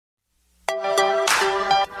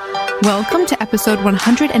Welcome to episode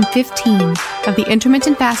 115 of the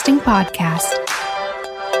Intermittent Fasting Podcast.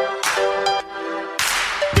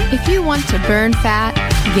 If you want to burn fat,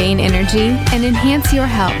 gain energy, and enhance your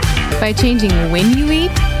health by changing when you eat,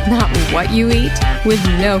 not what you eat, with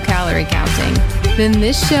no calorie counting, then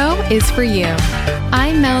this show is for you.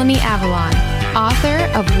 I'm Melanie Avalon, author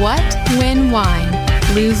of What, When, Wine.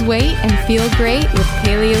 Lose weight and feel great with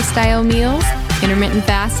paleo-style meals, intermittent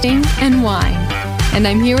fasting, and wine. And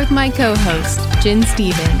I'm here with my co-host, Jen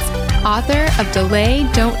Stevens, author of Delay,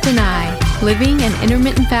 Don't Deny, Living an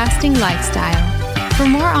Intermittent Fasting Lifestyle. For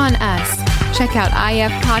more on us, check out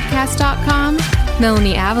ifpodcast.com,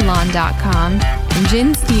 melanieavalon.com, and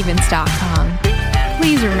jenstevens.com.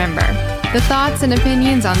 Please remember, the thoughts and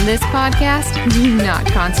opinions on this podcast do not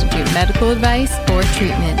constitute medical advice or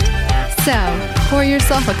treatment. So, pour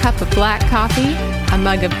yourself a cup of black coffee, a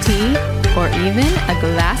mug of tea, or even a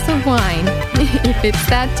glass of wine, if it's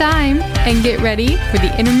that time, and get ready for the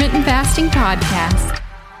Intermittent Fasting Podcast.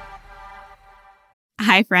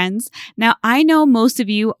 Hi, friends. Now, I know most of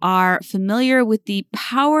you are familiar with the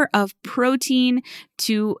power of protein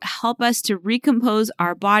to help us to recompose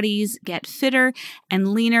our bodies, get fitter and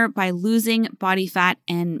leaner by losing body fat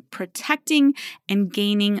and protecting and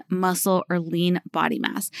gaining muscle or lean body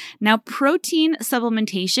mass. Now, protein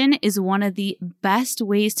supplementation is one of the best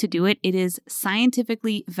ways to do it. It is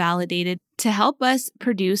scientifically validated to help us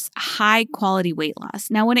produce high quality weight loss.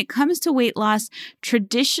 Now, when it comes to weight loss,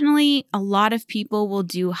 traditionally, a lot of people will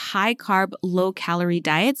do high carb, low calorie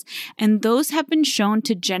diets, and those have been shown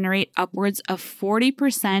to generate upwards of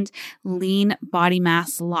 40% lean body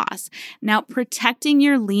mass loss. Now, protecting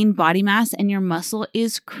your lean body mass and your muscle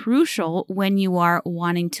is crucial when you are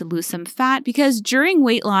wanting to lose some fat, because during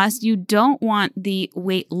weight loss, you don't want the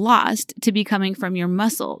weight lost to be coming from your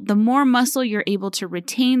muscle. The more muscle you're able to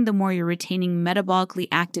retain, the more you're retaining metabolically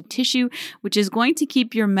active tissue, which is going to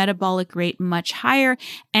keep your metabolic rate much higher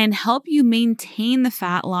and help you maintain the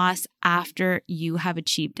fat loss after you have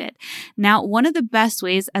achieved it. Now, one of the best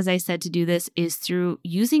ways, as I said, to do this is through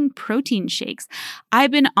using protein shakes.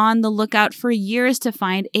 I've been on the lookout for years to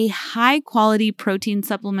find a high quality protein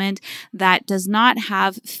supplement that does not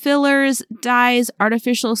have fillers, dyes,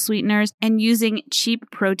 artificial sweeteners, and using cheap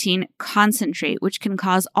protein concentrate, which can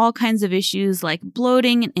cause all kinds of issues like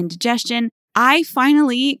bloating and indigestion. I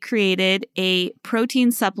finally created a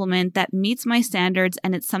protein supplement that meets my standards,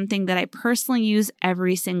 and it's something that I personally use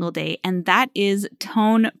every single day, and that is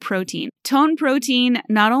Tone Protein. Tone Protein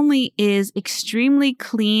not only is extremely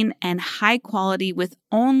clean and high quality with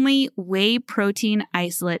only whey protein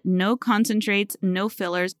isolate, no concentrates, no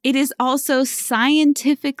fillers, it is also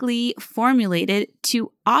scientifically formulated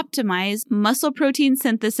to optimize muscle protein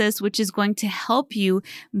synthesis, which is going to help you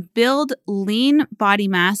build lean body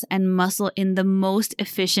mass and muscle in the most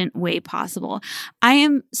efficient way possible. I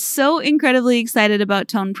am so incredibly excited about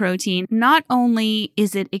Tone Protein. Not only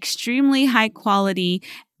is it extremely high quality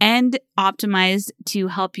and optimized to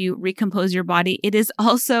help you recompose your body, it is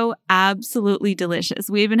also absolutely delicious.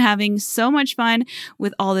 We've been having so much fun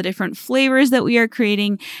with all the different flavors that we are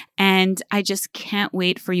creating, and I just can't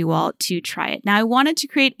wait for you all to try it. Now, I wanted to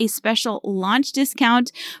create a special launch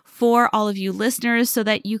discount for all of you listeners so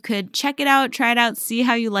that you could check it out, try it out, see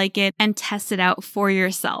how you like it, and test it out for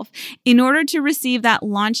yourself. In order to receive that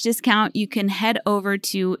launch discount, you can head over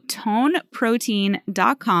to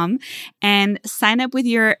toneprotein.com and sign up with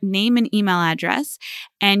your name and email address,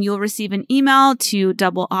 and you'll receive an email to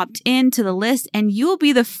double opt in to the list, and you will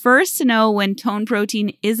be the first to know when Tone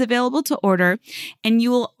Protein is available to order, and you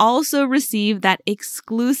will also receive that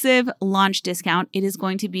exclusive launch discount. It is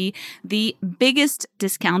going to be the biggest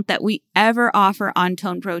discount that we ever offer on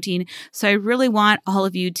Tone Protein, so I really want all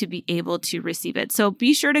of you to be able to receive it. So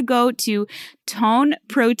be sure to go to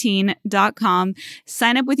toneprotein.com,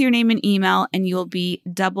 sign up with your name and email, and you'll be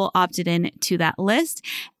double opted in to that list.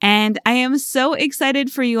 And I am so excited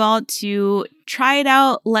for you all to try it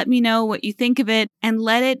out. Let me know what you think of it, and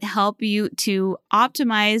let it help you to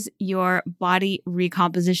optimize your body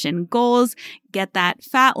recomposition goals, get that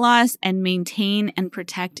fat loss, and maintain and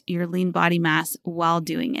protect your lean body mass while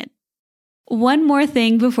doing it. One more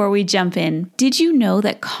thing before we jump in. Did you know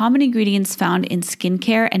that common ingredients found in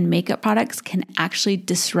skincare and makeup products can actually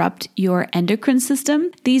disrupt your endocrine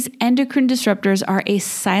system? These endocrine disruptors are a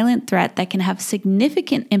silent threat that can have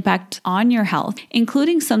significant impact on your health,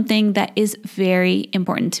 including something that is very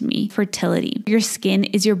important to me, fertility. Your skin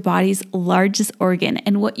is your body's largest organ,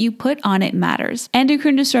 and what you put on it matters.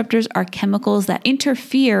 Endocrine disruptors are chemicals that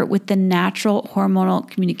interfere with the natural hormonal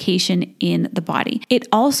communication in the body. It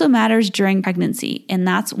also matters during during pregnancy. And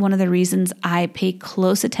that's one of the reasons I pay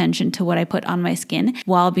close attention to what I put on my skin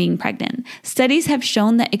while being pregnant. Studies have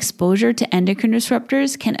shown that exposure to endocrine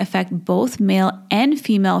disruptors can affect both male and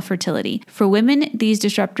female fertility. For women, these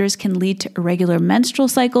disruptors can lead to irregular menstrual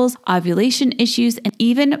cycles, ovulation issues, and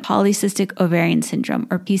even polycystic ovarian syndrome,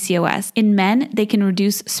 or PCOS. In men, they can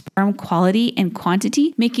reduce sperm quality and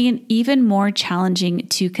quantity, making it even more challenging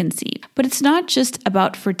to conceive. But it's not just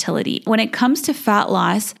about fertility. When it comes to fat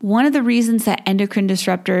loss, one of the reasons that endocrine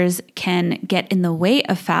disruptors can get in the way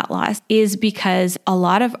of fat loss is because a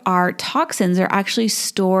lot of our toxins are actually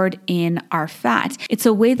stored in our fat. It's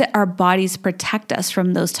a way that our bodies protect us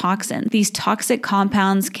from those toxins. These toxic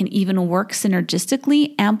compounds can even work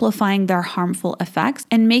synergistically, amplifying their harmful effects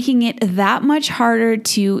and making it that much harder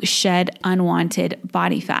to shed unwanted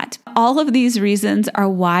body fat. All of these reasons are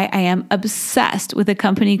why I am obsessed with a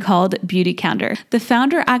company called Beautycounter. The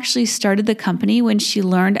founder actually started the company when she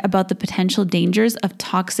learned about the potential dangers of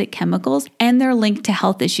toxic chemicals and their link to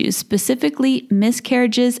health issues, specifically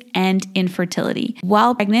miscarriages and infertility.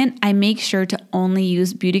 While pregnant, I make sure to only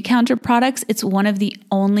use Beautycounter products. It's one of the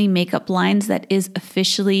only makeup lines that is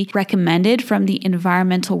officially recommended from the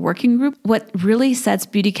Environmental Working Group. What really sets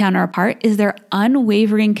Beautycounter apart is their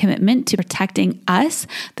unwavering commitment to protecting us,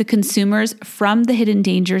 the consumers, from the hidden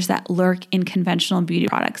dangers that lurk in conventional beauty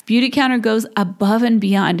products. Beautycounter goes above and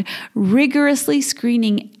beyond, rigorously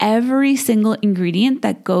screening every single ingredient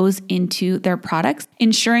that goes into their products,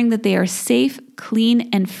 ensuring that they are safe, clean,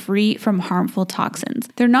 and free from harmful toxins.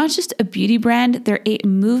 They're not just a beauty brand, they're a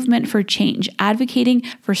movement for change, advocating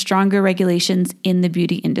for stronger regulations in the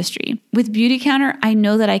beauty industry. With Beautycounter, I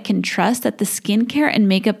know that I can trust that the skincare and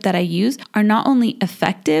makeup that I use are not only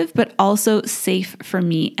effective, but also safe for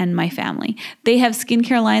me and my family. They have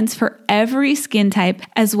skincare lines for every skin type,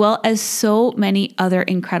 as well as so many other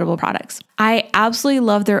incredible products. I absolutely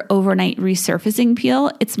love their overnight resurfacing peel.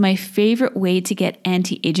 It's my favorite way to get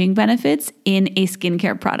anti-aging benefits in a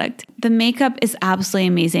skincare product. The makeup is absolutely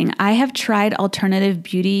amazing. I have tried alternative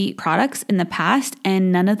beauty products in the past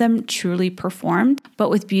and none of them truly performed. But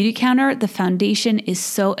with Beautycounter, the foundation is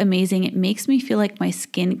so amazing. It makes me feel like my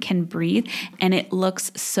skin can breathe and it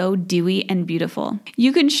looks so dewy and beautiful.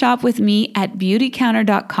 You can shop with me at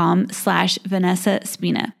beautycounter.com/Vanessa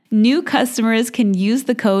Spina. New customers can use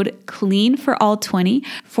the code CLEANFORALL20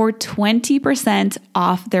 for 20%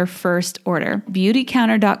 off their first order.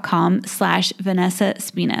 Beautycounter.com/Vanessa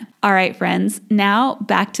Spina. All right, friends, now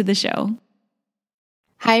back to the show.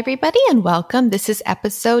 Hi, everybody, and welcome. This is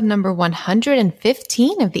episode number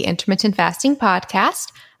 115 of the Intermittent Fasting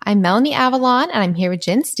Podcast. I'm Melanie Avalon, and I'm here with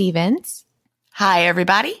Jen Stevens. Hi,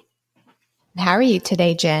 everybody. How are you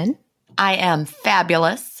today, Jen? I am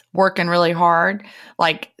fabulous, working really hard,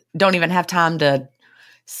 don't even have time to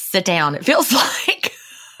sit down. It feels like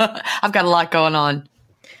I've got a lot going on.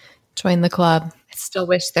 Join the club. I still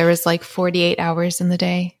wish there was 48 hours in the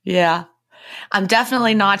day. Yeah. I'm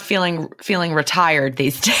definitely not feeling retired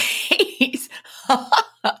these days.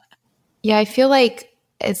 Yeah, I feel like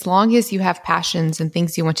as long as you have passions and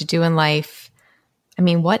things you want to do in life,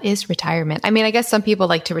 what is retirement? I guess some people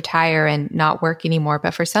like to retire and not work anymore,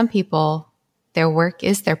 but for some people, their work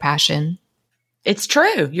is their passion. It's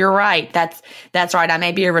true. You're right. That's right. I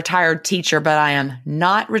may be a retired teacher, but I am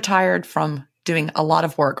not retired from doing a lot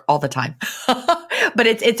of work all the time. But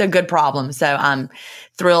it's a good problem. So I'm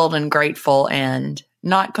thrilled and grateful and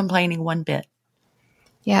not complaining one bit.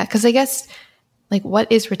 Yeah, because I guess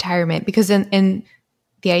what is retirement? Because in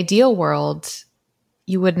the ideal world,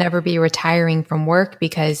 you would never be retiring from work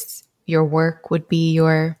because your work would be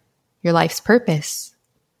your life's purpose.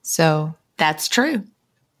 So that's true.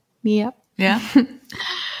 Yep. Yeah.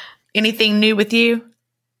 Anything new with you?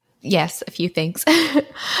 Yes, a few things.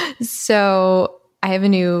 So I have a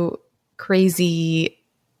new crazy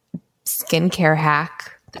skincare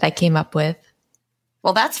hack that I came up with.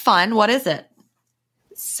 Well, that's fun. What is it?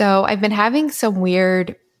 So I've been having some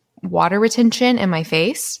weird water retention in my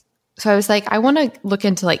face. So I was like, I want to look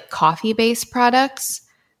into coffee-based products.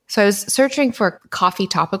 So I was searching for coffee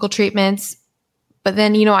topical treatments, but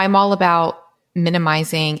then, I'm all about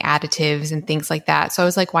minimizing additives and things like that. So I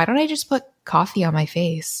was like, why don't I just put coffee on my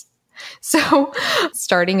face? So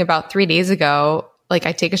starting about 3 days ago,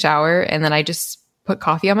 I take a shower and then I just put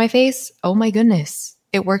coffee on my face. Oh my goodness.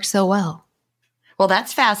 It works so well. Well,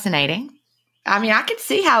 that's fascinating. I could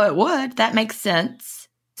see how it would. That makes sense.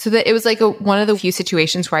 So that it was one of the few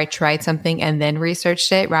situations where I tried something and then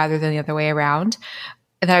researched it rather than the other way around.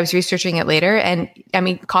 And then I was researching it later. And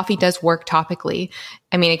coffee does work topically.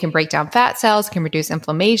 It can break down fat cells, can reduce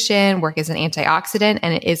inflammation, work as an antioxidant,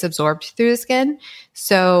 and it is absorbed through the skin.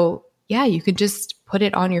 So yeah, you could just put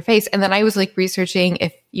it on your face. And then I was like researching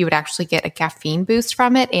if you would actually get a caffeine boost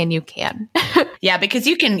from it, and you can. Yeah, because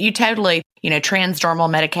you totally, transdermal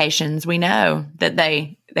medications, we know that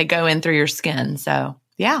they go in through your skin. So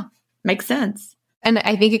yeah, makes sense. And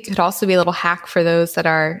I think it could also be a little hack for those that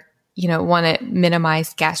are, want to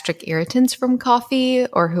minimize gastric irritants from coffee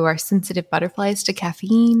or who are sensitive butterflies to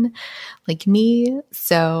caffeine like me.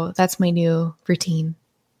 So that's my new routine.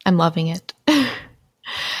 I'm loving it.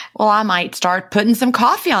 Well, I might start putting some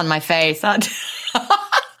coffee on my face. I'll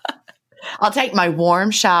take my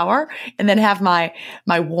warm shower and then have my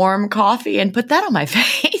warm coffee and put that on my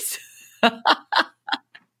face.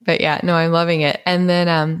 But yeah, no, I'm loving it. And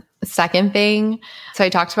then second thing, so I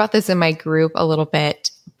talked about this in my group a little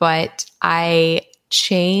bit, but I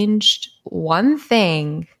changed one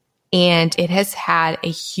thing and it has had a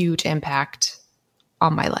huge impact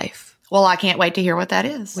on my life. Well, I can't wait to hear what that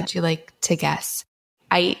is. Would you like to guess?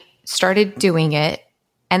 I started doing it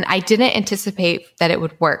and I didn't anticipate that it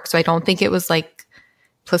would work. So I don't think it was like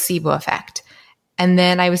placebo effect. And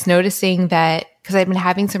then I was noticing that because I'd been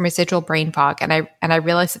having some residual brain fog and I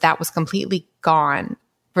realized that was completely gone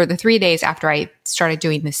for the 3 days after I started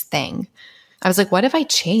doing this thing. I was like, what have I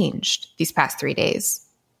changed these past 3 days?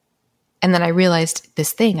 And then I realized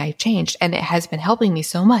this thing I changed and it has been helping me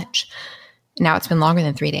so much. Now it's been longer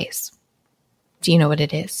than 3 days. Do you know what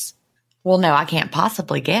it is? Well, no, I can't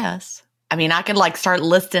possibly guess. I mean, I could start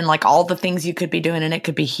listing all the things you could be doing and it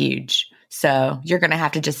could be huge. So you're going to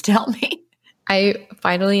have to just tell me. I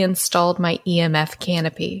finally installed my EMF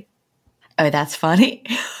canopy. Oh, that's funny.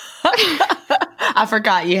 I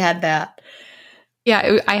forgot you had that.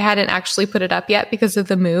 Yeah, I hadn't actually put it up yet because of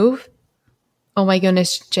the move. Oh my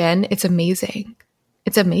goodness, Jen, it's amazing.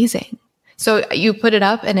 It's amazing. So you put it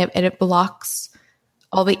up and it blocks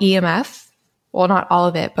all the EMF. Well, not all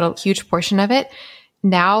of it, but a huge portion of it.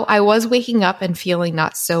 Now I was waking up and feeling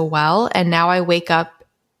not so well. And now I wake up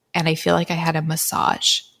and I feel like I had a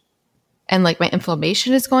massage. And my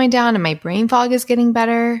inflammation is going down and my brain fog is getting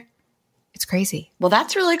better. It's crazy. Well,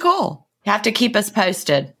 that's really cool. You have to keep us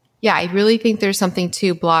posted. Yeah, I really think there's something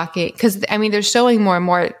to blocking because they're showing more and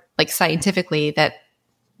more scientifically that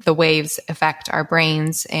the waves affect our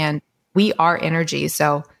brains and we are energy.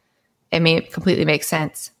 So it completely makes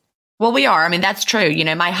sense. Well, we are. That's true.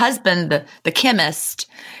 My husband, the chemist,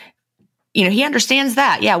 he understands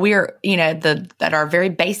that. Yeah, we are, at our very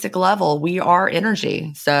basic level, we are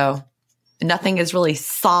energy. So nothing is really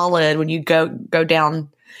solid when you go down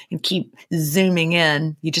and keep zooming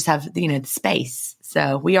in. You just have, space.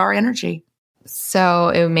 So we are energy. So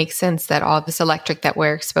it would make sense that all this electric that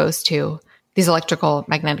we're exposed to, these electrical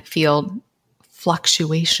magnetic field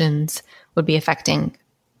fluctuations would be affecting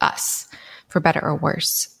us for better or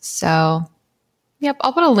worse. So, yep,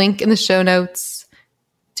 I'll put a link in the show notes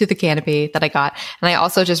to the canopy that I got. And I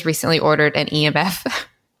also just recently ordered an EMF,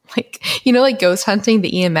 ghost hunting,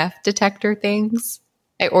 the EMF detector things.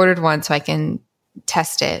 I ordered one so I can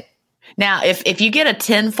test it. Now, if you get a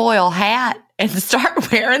tinfoil hat and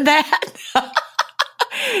start wearing that,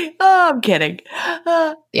 oh, I'm kidding.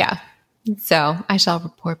 Yeah. So I shall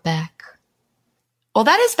report back. Well,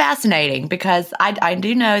 that is fascinating because I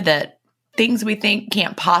do know that things we think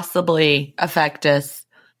can't possibly affect us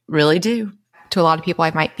really do. To a lot of people,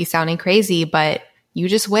 I might be sounding crazy, but you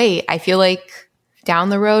just wait. I feel like down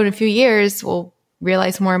the road in a few years, we'll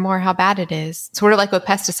realize more and more how bad it is. Sort of like with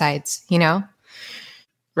pesticides,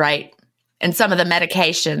 Right. And some of the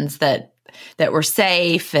medications that were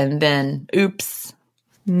safe and then oops.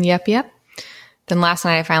 Yep. Then last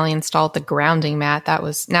night I finally installed the grounding mat. That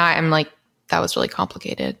was really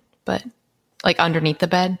complicated, but underneath the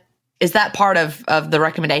bed. Is that part of the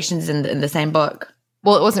recommendations in the same book?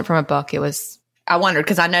 Well, it wasn't from a book. It was. I wondered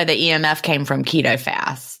because I know the EMF came from Keto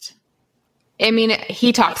Fast.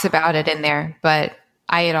 He talks about it in there, but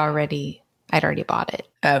I'd already bought it.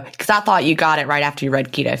 Oh, because I thought you got it right after you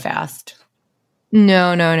read Keto Fast.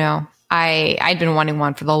 No. I'd been wanting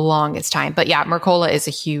one for the longest time. But yeah, Mercola is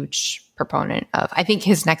a huge proponent of. I think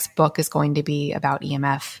his next book is going to be about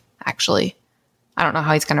EMF, actually. I don't know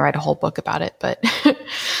how he's going to write a whole book about it, but I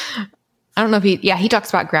don't know if he talks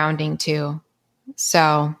about grounding too.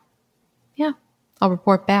 So yeah, I'll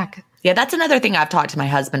report back. Yeah, that's another thing I've talked to my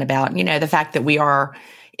husband about, the fact that we are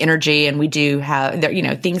energy and we do have,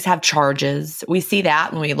 things have charges. We see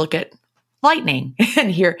that when we look at lightning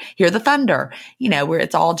and hear the thunder, where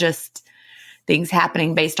it's all just things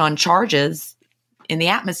happening based on charges in the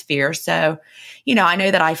atmosphere. So, I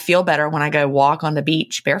know that I feel better when I go walk on the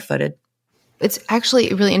beach barefooted. It's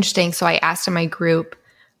actually really interesting. So I asked in my group,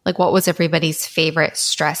 what was everybody's favorite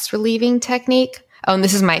stress relieving technique? Oh, and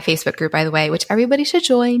this is my Facebook group, by the way, which everybody should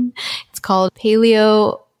join. It's called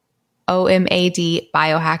Paleo OMAD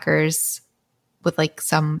Biohackers with like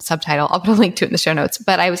some subtitle. I'll put a link to it in the show notes.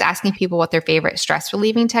 But I was asking people what their favorite stress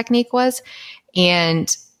relieving technique was.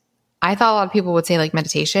 And I thought a lot of people would say like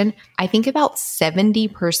meditation. I think about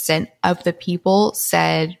 70% of the people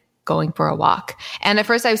said going for a walk. And at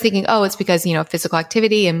first I was thinking, oh, it's because, physical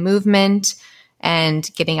activity and movement and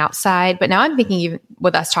getting outside. But now I'm thinking, even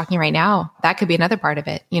with us talking right now, that could be another part of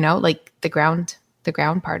it, like the ground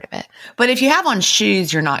part of it. But if you have on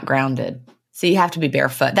shoes, you're not grounded. So you have to be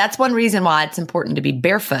barefoot. That's one reason why it's important to be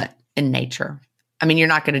barefoot in nature. I mean, you're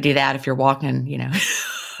not going to do that if you're walking,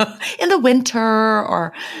 in the winter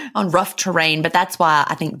or on rough terrain. But that's why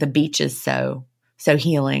I think the beach is so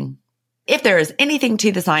healing. If there is anything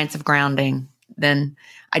to the science of grounding, then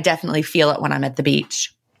I definitely feel it when I'm at the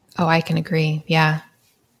beach. Oh, I can agree. Yeah,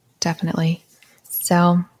 definitely.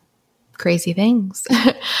 So crazy things.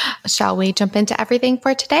 Shall we jump into everything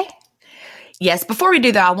for today? Yes. Before we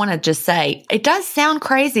do that, I want to just say it does sound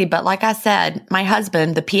crazy, but like I said, my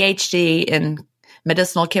husband, the PhD in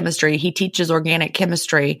medicinal chemistry, he teaches organic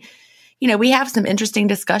chemistry. We have some interesting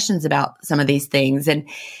discussions about some of these things. And,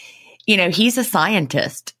 he's a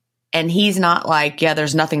scientist and he's not like, yeah,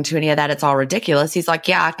 there's nothing to any of that. It's all ridiculous. He's like,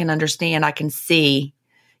 yeah, I can understand. I can see,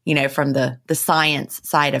 from the science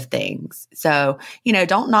side of things. So,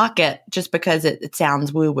 don't knock it just because it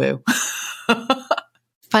sounds woo-woo.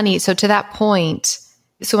 Funny. So to that point,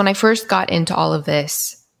 so when I first got into all of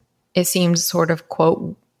this, it seemed sort of,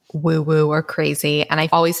 quote, woo-woo or crazy. And I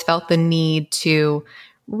always felt the need to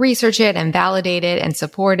research it and validate it and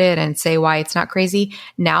support it and say why it's not crazy.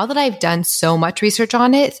 Now that I've done so much research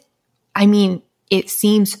on it, I mean, it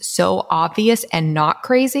seems so obvious and not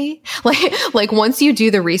crazy. Like once you do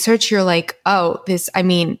the research, you're like, oh, it's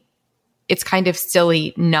kind of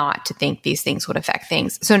silly not to think these things would affect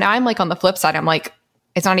things. So now I'm like on the flip side, I'm like,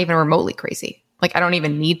 it's not even remotely crazy. Like I don't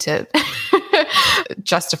even need to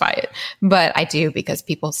justify it, but I do because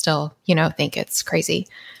people still, think it's crazy.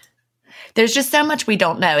 There's just so much we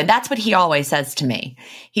don't know. And that's what he always says to me.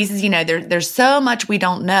 He says, there's so much we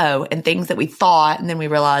don't know and things that we thought, and then we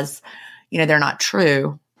realize, they're not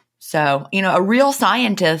true. So, a real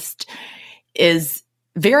scientist is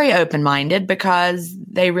very open-minded because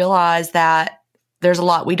they realize that there's a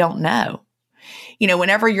lot we don't know.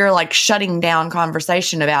 Whenever you're like shutting down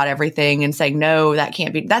conversation about everything and saying, no, that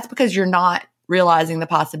can't be, that's because you're not realizing the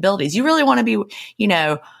possibilities. You really want to be,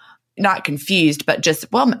 not confused, but just,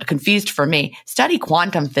 confused for me. Study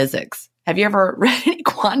quantum physics. Have you ever read any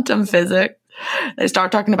quantum physics? They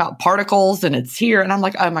start talking about particles and it's here. And I'm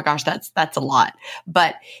like, oh my gosh, that's a lot.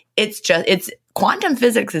 But it's quantum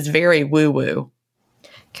physics is very woo-woo.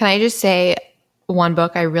 Can I just say one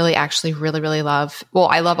book I really love? Well,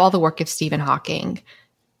 I love all the work of Stephen Hawking.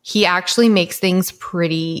 He actually makes things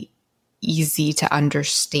pretty easy to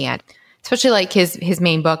understand, especially like his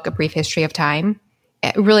main book, A Brief History of Time.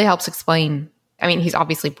 It really helps explain. I mean, he's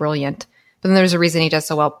obviously brilliant, but then there's a reason he does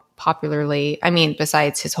so well popularly. I mean,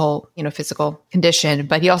 besides his whole, physical condition,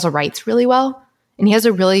 but he also writes really well and he has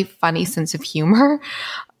a really funny sense of humor.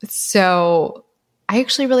 So I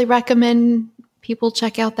actually really recommend people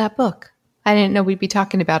check out that book. I didn't know we'd be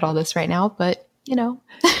talking about all this right now, but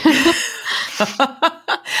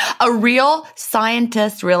A real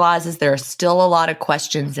scientist realizes there are still a lot of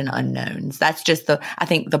questions and unknowns. That's just I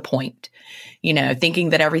think the point,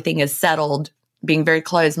 thinking that everything is settled, being very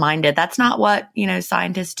closed-minded. That's not what,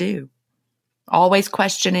 scientists do. Always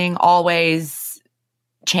questioning, always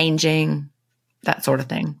changing, that sort of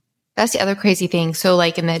thing. That's the other crazy thing. So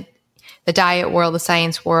like in the diet world, the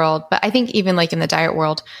science world, but I think even like in the diet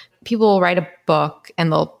world, people will write a book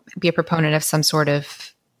and they'll be a proponent of some sort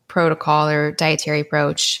of protocol or dietary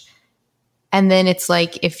approach. And then it's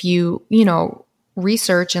like, if you,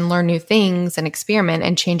 research and learn new things and experiment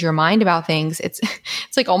and change your mind about things, it's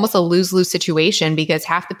like almost a lose-lose situation because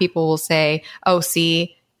half the people will say, oh,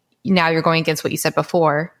 see, now you're going against what you said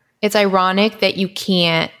before. It's ironic that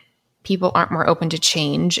people aren't more open to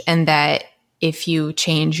change, and that if you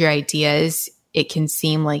change your ideas, it can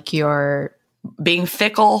seem like you're being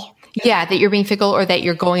fickle. Yeah, that you're being fickle or that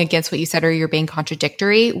you're going against what you said or you're being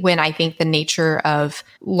contradictory, when I think the nature of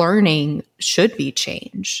learning should be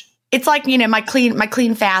change. It's like, my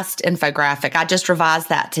clean fast infographic. I just revised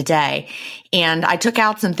that today. And I took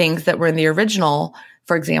out some things that were in the original.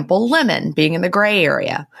 For example, lemon being in the gray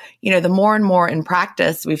area. The more and more in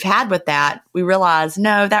practice we've had with that, we realize,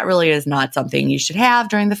 no, that really is not something you should have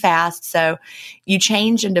during the fast. So you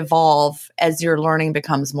change and evolve as your learning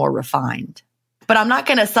becomes more refined. But I'm not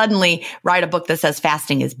going to suddenly write a book that says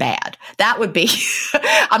fasting is bad. That would be,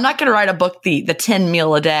 I'm not going to write a book, the 10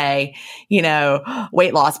 meal a day,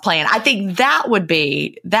 weight loss plan. I think that would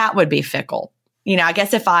be fickle. I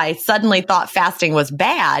guess if I suddenly thought fasting was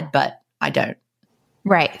bad, but I don't.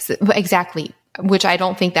 Right. So, exactly. Which I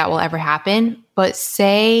don't think that will ever happen. But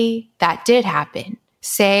say that did happen.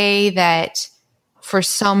 Say that for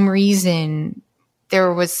some reason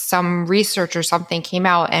there was some research or something came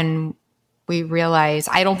out and we realize,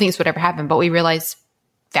 I don't think this would ever happen, but we realize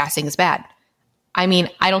fasting is bad. I mean,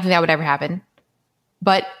 I don't think that would ever happen.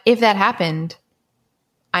 But if that happened,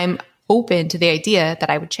 I'm open to the idea that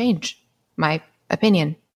I would change my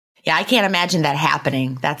opinion. Yeah, I can't imagine that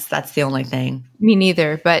happening. That's the only thing. Me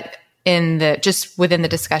neither. But just within the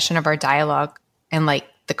discussion of our dialogue and like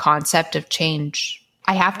the concept of change,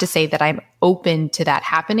 I have to say that I'm open to that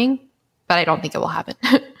happening, but I don't think it will happen.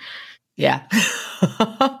 Yeah.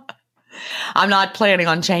 I'm not planning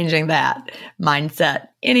on changing that mindset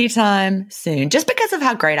anytime soon, just because of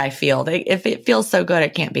how great I feel. If it feels so good,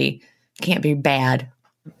 it can't be bad.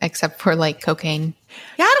 Except for like cocaine.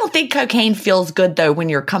 Yeah, I don't think cocaine feels good though when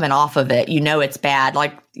you're coming off of it. It's bad.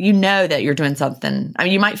 Like, that you're doing something. I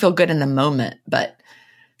mean, you might feel good in the moment, but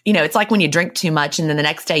it's like when you drink too much and then the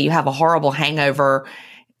next day you have a horrible hangover.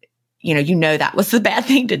 That was the bad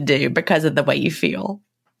thing to do because of the way you feel.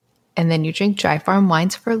 And then you drink Dry Farm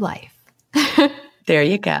wines for life. There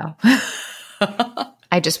you go.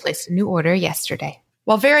 I just placed a new order yesterday.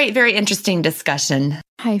 Well, very, very interesting discussion.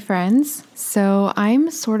 Hi, friends. So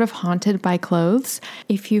I'm sort of haunted by clothes.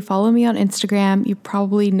 If you follow me on Instagram, you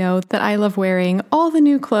probably know that I love wearing all the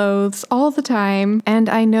new clothes all the time. And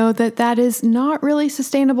I know that that is not really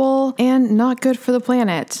sustainable and not good for the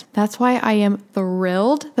planet. That's why I am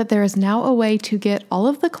thrilled that there is now a way to get all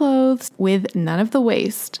of the clothes with none of the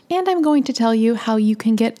waste. And I'm going to tell you how you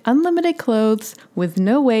can get unlimited clothes with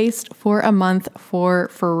no waste for a month for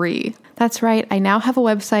free. That's right, I now have a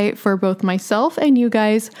website for both myself and you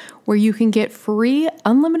guys where you can get free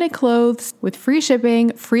unlimited clothes with free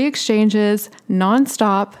shipping, free exchanges,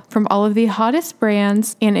 nonstop from all of the hottest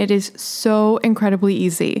brands, and it is so incredibly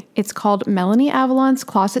easy. It's called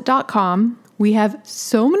MelanieAvalonsCloset.com. We have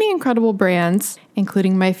so many incredible brands,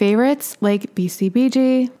 including my favorites like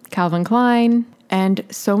BCBG, Calvin Klein, and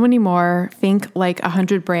so many more. Think like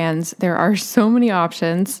 100 brands. There are so many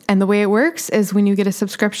options. And the way it works is when you get a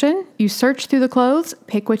subscription, you search through the clothes,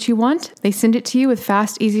 pick what you want. They send it to you with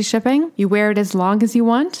fast, easy shipping. You wear it as long as you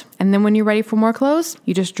want. And then when you're ready for more clothes,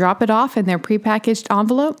 you just drop it off in their prepackaged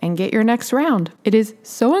envelope and get your next round. It is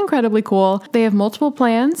so incredibly cool. They have multiple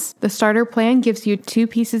plans. The starter plan gives you 2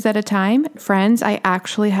 pieces at a time. Friends, I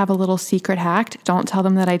actually have a little secret hack. Don't tell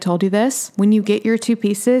them that I told you this. When you get your 2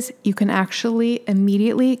 pieces, you can actually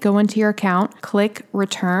immediately go into your account, click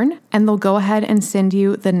return, and they'll go ahead and send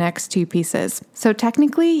you the next 2 pieces. So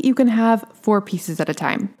technically, you can have 4 pieces at a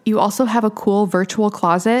time. You also have a cool virtual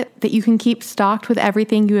closet that you can keep stocked with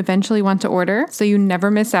everything you eventually want to order, so you never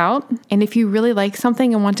miss out. And if you really like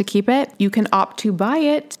something and want to keep it, you can opt to buy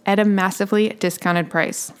it at a massively discounted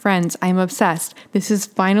price. Friends, I'm obsessed. This is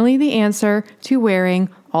finally the answer to wearing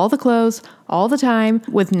all the clothes all the time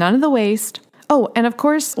with none of the waste. Oh, and of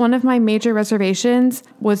course, one of my major reservations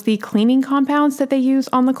was the cleaning compounds that they use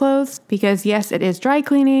on the clothes, because yes, it is dry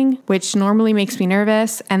cleaning, which normally makes me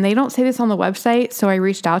nervous, and they don't say this on the website, so I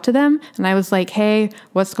reached out to them, and I was like, hey,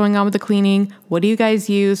 what's going on with the cleaning? What do you guys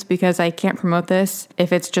use? Because I can't promote this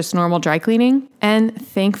if it's just normal dry cleaning. And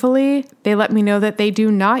thankfully, they let me know that they do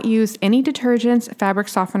not use any detergents, fabric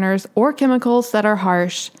softeners, or chemicals that are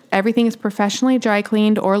harsh. Everything is professionally dry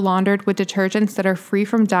cleaned or laundered with detergents that are free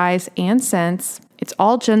from dyes and scents. It's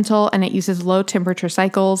all gentle and it uses low temperature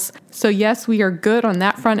cycles. So yes, we are good on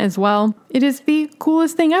that front as well. It is the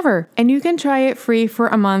coolest thing ever. And you can try it free for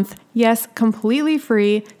a month. Yes, completely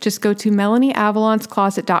free. Just go to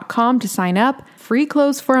MelanieAvalonsCloset.com to sign up. Free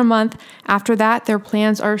clothes for a month. After that, their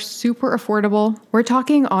plans are super affordable. We're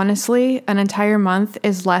talking honestly, an entire month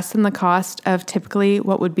is less than the cost of typically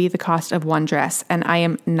what would be the cost of one dress. And I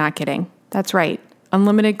am not kidding. That's right.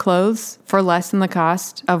 Unlimited clothes for less than the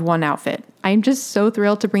cost of one outfit. I'm just so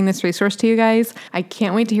thrilled to bring this resource to you guys. I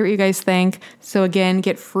can't wait to hear what you guys think. So again,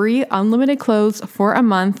 get free unlimited clothes for a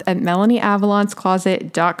month at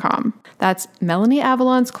MelanieAvalonsCloset.com. That's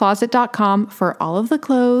MelanieAvalonsCloset.com for all of the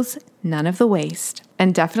clothes, none of the waste.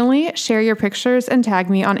 And definitely share your pictures and tag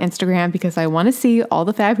me on Instagram because I want to see all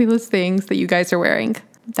the fabulous things that you guys are wearing.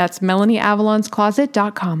 That's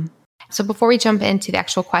MelanieAvalonsCloset.com. So before we jump into the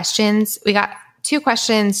actual questions, we got 2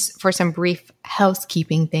 questions for some brief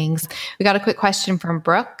housekeeping things. We got a quick question from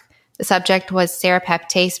Brooke. The subject was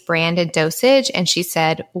Serrapeptase brand and dosage. And she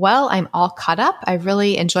said, well, I'm all caught up. I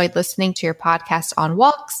really enjoyed listening to your podcast on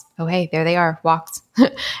walks. Oh, hey, there they are, walks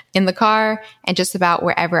in the car and just about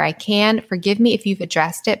wherever I can. Forgive me if you've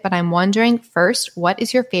addressed it, but I'm wondering first, what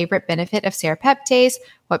is your favorite benefit of Serrapeptase?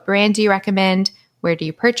 What brand do you recommend? Where do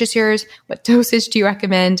you purchase yours? What dosage do you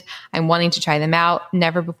recommend? I'm wanting to try them out.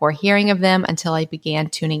 Never before hearing of them until I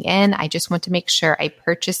began tuning in. I just want to make sure I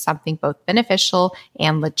purchase something both beneficial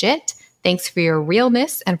and legit. Thanks for your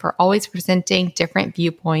realness and for always presenting different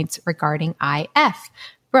viewpoints regarding IF.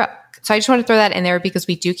 Brooke. So I just want to throw that in there because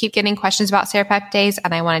we do keep getting questions about Serrapeptase,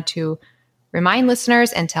 and I wanted to remind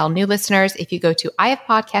listeners and tell new listeners, if you go to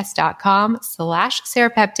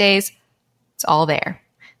ifpodcast.com/Serrapeptase, it's all there.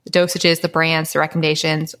 The dosages, the brands, the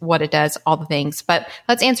recommendations, what it does, all the things. But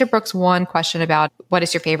let's answer Brooke's one question about what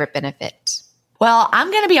is your favorite benefit? Well, I'm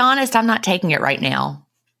going to be honest, I'm not taking it right now.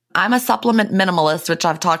 I'm a supplement minimalist, which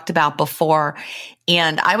I've talked about before,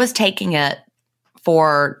 and I was taking it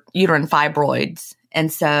for uterine fibroids.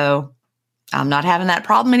 And so I'm not having that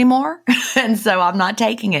problem anymore. And so I'm not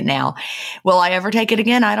taking it now. Will I ever take it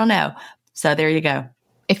again? I don't know. So there you go.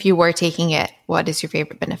 If you were taking it, what is your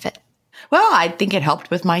favorite benefit? Well, I think it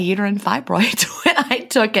helped with my uterine fibroids when I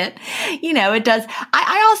took it. You know, it does.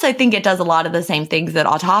 I also think it does a lot of the same things that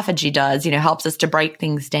autophagy does, you know, helps us to break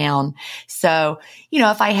things down. So, you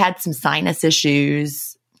know, if I had some sinus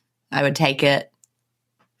issues, I would take it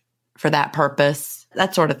for that purpose,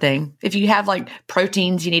 that sort of thing. If you have like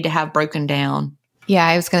proteins you need to have broken down. Yeah,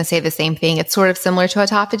 I was going to say the same thing. It's sort of similar to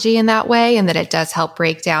autophagy in that way, and that it does help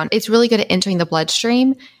break down. It's really good at entering the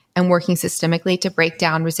bloodstream and working systemically to break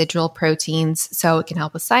down residual proteins. So it can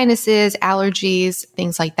help with sinuses, allergies,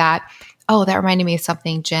 things like that. Oh, that reminded me of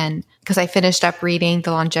something, Jen, because I finished up reading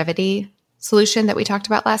the longevity solution that we talked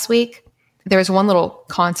about last week. There was one little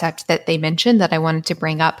concept that they mentioned that I wanted to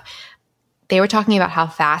bring up. They were talking about how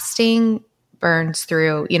fasting burns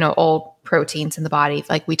through, you know, old proteins in the body,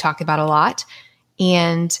 like we talk about a lot.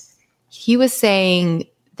 And he was saying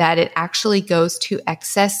that it actually goes to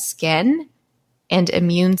excess skin and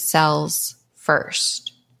immune cells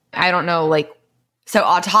first. I don't know, like. So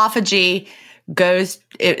autophagy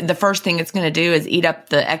the first thing it's going to do is eat up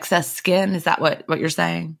the excess skin. Is that what you're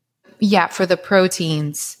saying? Yeah, for the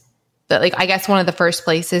proteins. But like, I guess one of the first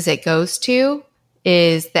places it goes to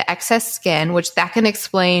is the excess skin, which that can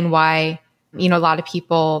explain why, you know, a lot of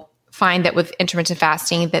people find that with intermittent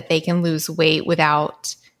fasting that they can lose weight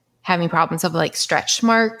without having problems of like stretch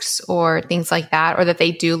marks or things like that, or that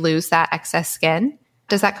they do lose that excess skin.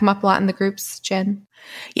 Does that come up a lot in the groups, Jen?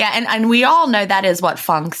 Yeah, and we all know that is what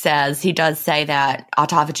Funk says. He does say that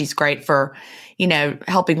autophagy is great for, you know,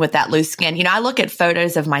 helping with that loose skin. You know, I look at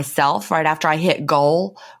photos of myself right after I hit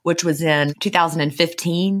goal, which was in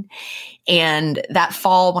 2015. And that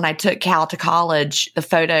fall when I took Cal to college, the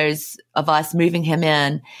photos of us moving him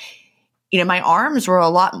in, you know, my arms were a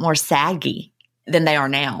lot more saggy than they are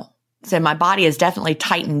now. So my body has definitely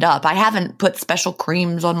tightened up. I haven't put special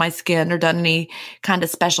creams on my skin or done any kind of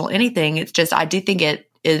special anything. It's just, I do think it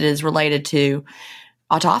is related to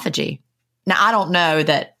autophagy. Now, I don't know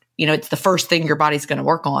that, you know, it's the first thing your body's going to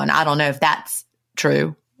work on. I don't know if that's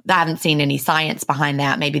true. I haven't seen any science behind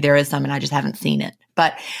that. Maybe there is some and I just haven't seen it.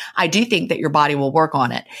 But I do think that your body will work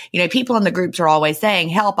on it. You know, people in the groups are always saying,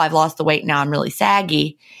 help, I've lost the weight. Now I'm really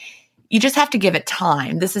saggy. You just have to give it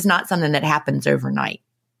time. This is not something that happens overnight.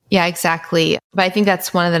 Yeah, exactly. But I think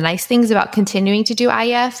that's one of the nice things about continuing to do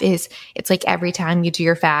IF is it's like every time you do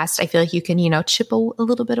your fast, I feel like you can, you know, chip a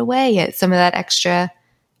little bit away at some of that extra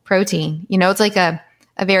protein. You know, it's like a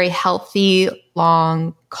very healthy,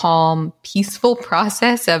 long, calm, peaceful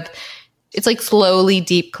process of, it's like slowly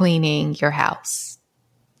deep cleaning your house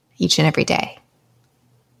each and every day.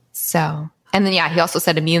 So, and then, yeah, he also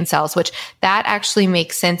said immune cells, which that actually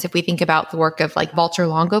makes sense if we think about the work of like Walter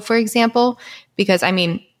Longo, for example, because I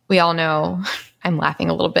mean, we all know, I'm laughing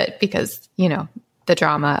a little bit because, you know, the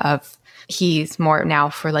drama of he's more now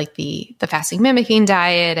for like the fasting mimicking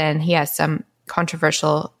diet, and he has some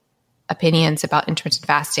controversial opinions about intermittent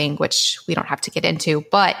fasting, which we don't have to get into.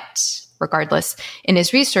 But regardless, in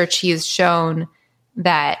his research, he has shown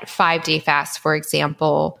that 5-day fasts, for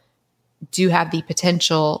example, do have the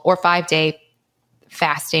potential, or 5-day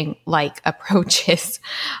fasting like approaches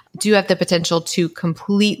do have the potential to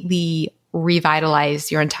completely revitalize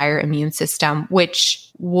your entire immune system, which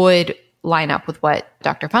would line up with what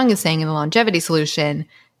Dr. Fung is saying in the longevity solution,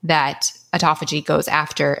 that autophagy goes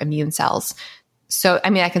after immune cells. So,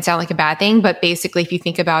 I mean, that can sound like a bad thing, but basically, if you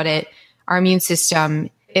think about it, our immune system,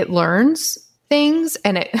 it learns things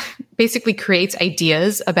and it basically creates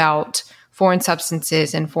ideas about foreign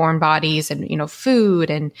substances and foreign bodies and, food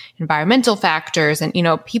and environmental factors. And,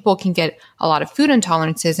 people can get a lot of food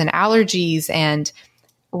intolerances and allergies and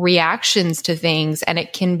reactions to things. And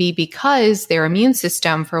it can be because their immune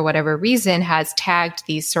system, for whatever reason, has tagged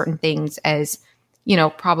these certain things as,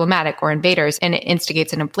 problematic or invaders, and it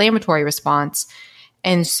instigates an inflammatory response.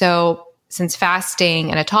 And so since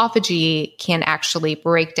fasting and autophagy can actually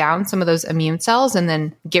break down some of those immune cells and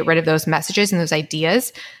then get rid of those messages and those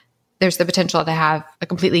ideas, there's the potential to have a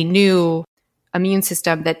completely new immune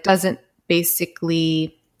system that doesn't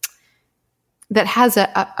that has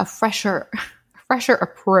a fresher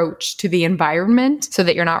approach to the environment so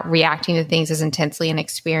that you're not reacting to things as intensely and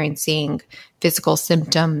experiencing physical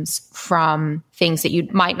symptoms from things that you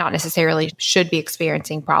might not necessarily should be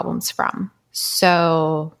experiencing problems from.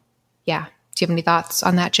 So, yeah. Do you have any thoughts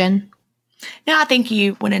on that, Jen? No, I think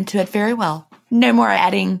you went into it very well. No more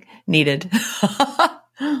adding needed.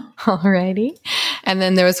 Alrighty. And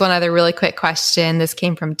then there was one other really quick question. This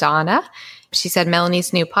came from Donna. She said,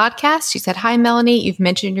 Melanie's new podcast. She said, hi, Melanie. You've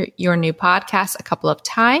mentioned your new podcast a couple of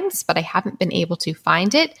times, but I haven't been able to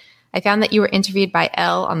find it. I found that you were interviewed by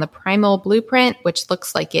Elle on the Primal Blueprint, which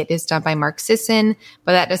looks like it is done by Mark Sisson,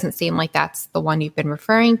 but that doesn't seem like that's the one you've been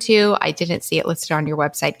referring to. I didn't see it listed on your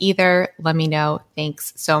website either. Let me know.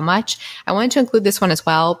 Thanks so much. I wanted to include this one as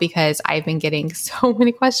well because I've been getting so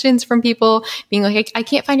many questions from people being like, I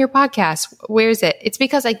can't find your podcast. Where is it? It's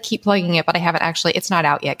because I keep plugging it, but I haven't actually, it's not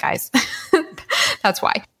out yet, guys. That's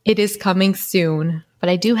why. It is coming soon, but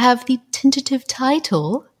I do have the tentative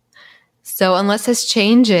title. So unless this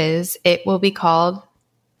changes, it will be called,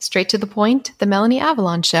 straight to the point, The Melanie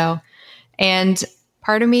Avalon Show. And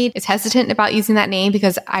part of me is hesitant about using that name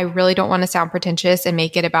because I really don't want to sound pretentious and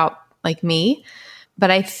make it about like me.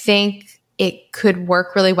 But I think it could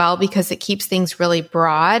work really well because it keeps things really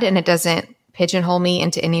broad and it doesn't pigeonhole me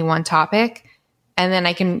into any one topic. And then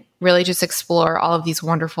I can really just explore all of these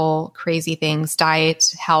wonderful, crazy things: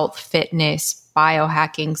 diet, health, fitness,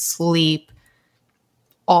 biohacking, sleep,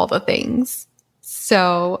 all the things.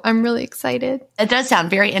 So I'm really excited. It does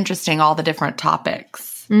sound very interesting, all the different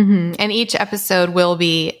topics. Mm-hmm. And each episode will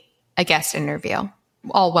be a guest interview,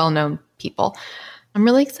 all well-known people. I'm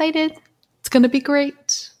really excited. It's going to be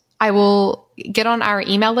great. I will get on our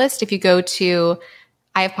email list. If you go to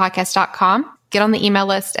ihavepodcast.com, get on the email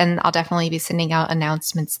list, and I'll definitely be sending out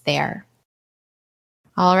announcements there.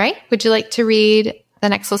 All right. Would you like to read the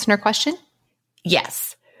next listener question?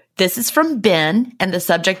 Yes. This is from Ben, and the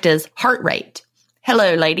subject is heart rate.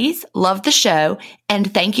 Hello, ladies. Love the show,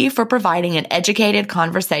 and thank you for providing an educated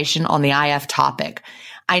conversation on the IF topic.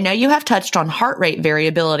 I know you have touched on heart rate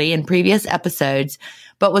variability in previous episodes,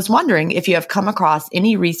 but was wondering if you have come across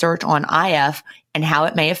any research on IF and how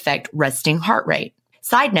it may affect resting heart rate.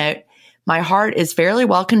 Side note, my heart is fairly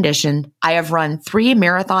well conditioned. I have run 3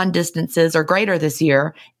 marathon distances or greater this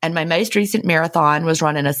year, and my most recent marathon was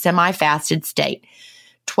run in a semi-fasted state,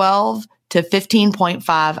 12 to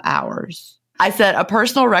 15.5 hours. I set a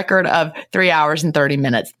personal record of 3 hours and 30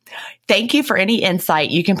 minutes. Thank you for any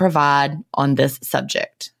insight you can provide on this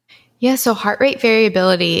subject. Yeah, so heart rate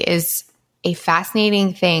variability is a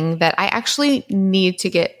fascinating thing that I actually need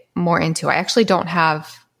to get more into. I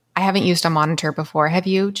haven't used a monitor before. Have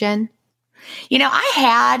you, Jen? You know, I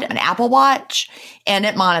had an Apple Watch and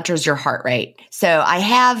it monitors your heart rate. So I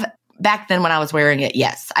have, back then when I was wearing it,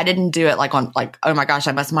 yes. I didn't do it oh my gosh,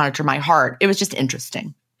 I must monitor my heart. It was just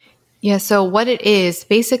interesting. Yeah, so what it is,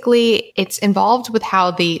 basically, it's involved with how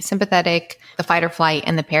the sympathetic, the fight or flight,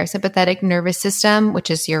 and the parasympathetic nervous system, which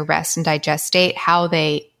is your rest and digest state, how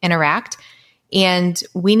they interact. And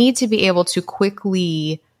we need to be able to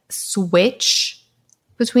quickly switch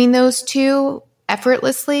between those two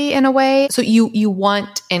effortlessly in a way. So you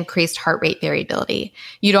want increased heart rate variability.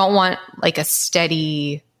 You don't want like a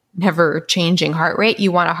steady, never changing heart rate.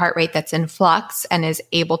 You want a heart rate that's in flux and is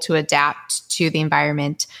able to adapt to the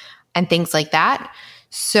environment and things like that.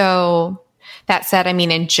 So that said, I mean,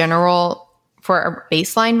 in general, for a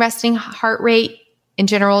baseline resting heart rate, in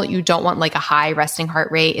general, you don't want like a high resting heart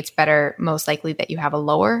rate. It's better, most likely, that you have a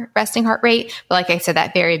lower resting heart rate. But like I said,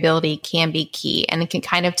 that variability can be key, and it can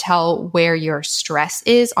kind of tell where your stress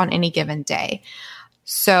is on any given day.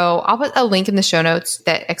 So I'll put a link in the show notes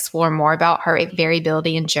that explore more about heart rate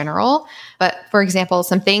variability in general. But for example,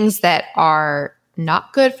 some things that are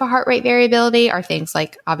not good for heart rate variability are things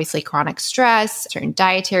like obviously chronic stress, certain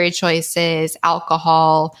dietary choices,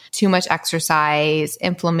 alcohol, too much exercise,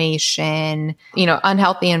 inflammation,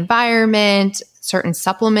 unhealthy environment, certain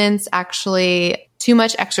supplements, actually too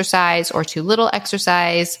much exercise or too little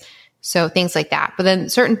exercise, So things like that. But then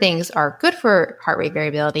certain things are good for heart rate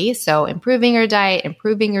variability. So improving your diet,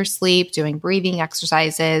 improving your sleep, doing breathing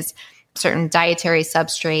exercises, certain dietary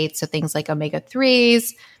substrates. So things like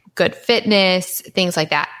omega-3s, good fitness, things like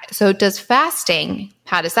that. So does fasting,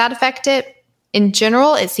 how does that affect it? In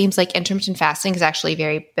general, it seems like intermittent fasting is actually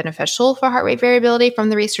very beneficial for heart rate variability from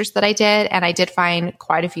the research that I did. And I did find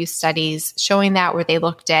quite a few studies showing that, where they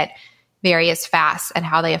looked at various fasts and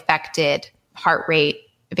how they affected heart rate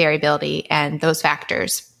variability and those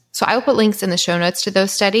factors. So I will put links in the show notes to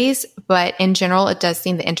those studies, but in general, it does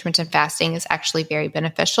seem that intermittent fasting is actually very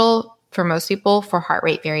beneficial for most people for heart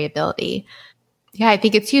rate variability. Yeah, I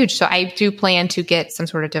think it's huge. So I do plan to get some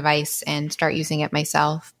sort of device and start using it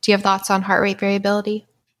myself. Do you have thoughts on heart rate variability?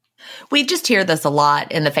 We just hear this a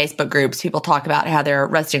lot in the Facebook groups. People talk about how their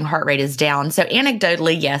resting heart rate is down. So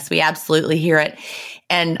anecdotally, yes, we absolutely hear it.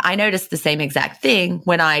 And I noticed the same exact thing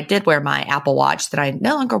when I did wear my Apple Watch that I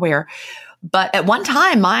no longer wear. But at one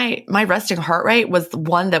time, my resting heart rate was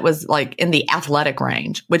one that was like in the athletic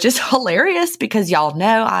range, which is hilarious because y'all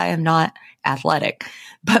know I am not athletic,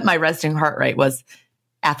 but my resting heart rate was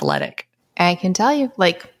athletic. I can tell you,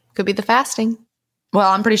 could be the fasting. Well,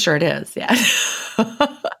 I'm pretty sure it is. Yeah.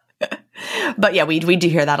 But yeah, we do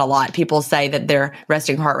hear that a lot. People say that their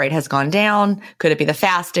resting heart rate has gone down. Could it be the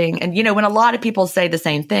fasting? And, when a lot of people say the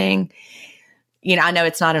same thing, I know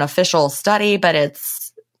it's not an official study, but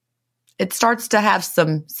it starts to have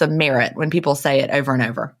some merit when people say it over and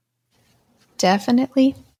over.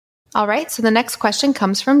 Definitely. All right. So the next question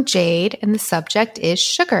comes from Jade, and the subject is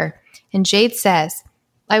sugar. And Jade says,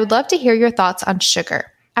 I would love to hear your thoughts on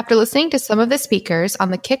sugar. After listening to some of the speakers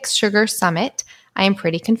on the Kick Sugar Summit, I am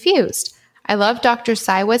pretty confused. I love Dr.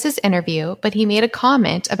 Saiwaz's interview, but he made a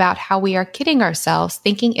comment about how we are kidding ourselves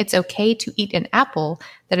thinking it's okay to eat an apple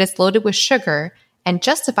that is loaded with sugar and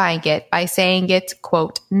justifying it by saying it's,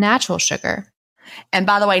 quote, natural sugar. And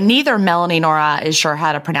by the way, neither Melanie nor I is sure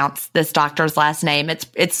how to pronounce this doctor's last name.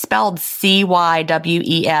 It's spelled Cywes,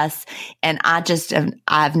 and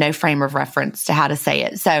I have no frame of reference to how to say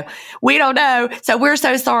it. So we don't know. So we're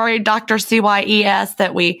so sorry, Dr. Cywes,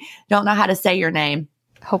 that we don't know how to say your name.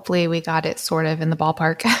 Hopefully we got it sort of in the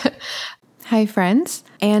ballpark. Hi, friends.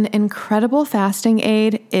 An incredible fasting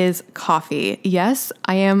aid is coffee. Yes,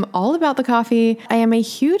 I am all about the coffee. I am a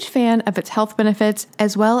huge fan of its health benefits,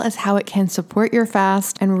 as well as how it can support your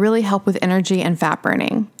fast and really help with energy and fat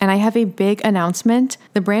burning. And I have a big announcement.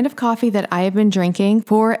 The brand of coffee that I have been drinking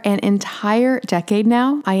for an entire decade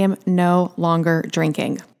now, I am no longer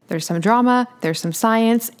drinking. There's some drama, there's some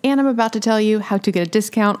science, and I'm about to tell you how to get a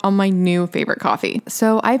discount on my new favorite coffee.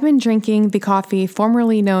 So I've been drinking the coffee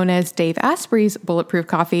formerly known as Dave Asprey's Bulletproof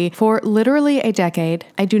Coffee for literally a decade.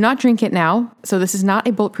 I do not drink it now, so this is not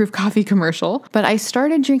a Bulletproof Coffee commercial, but I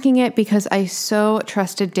started drinking it because I so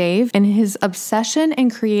trusted Dave and his obsession in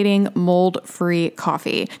creating mold-free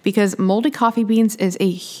coffee, because moldy coffee beans is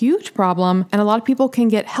a huge problem, and a lot of people can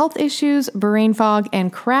get health issues, brain fog,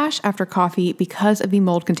 and crash after coffee because of the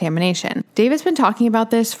mold contamination. Dave has been talking about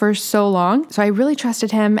this for so long, so I really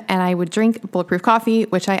trusted him, and I would drink Bulletproof Coffee,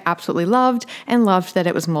 which I absolutely loved, and loved that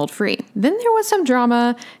it was mold-free. Then there was some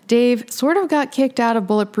drama. Dave sort of got kicked out of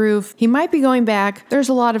Bulletproof. He might be going back. There's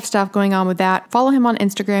a lot of stuff going on with that. Follow him on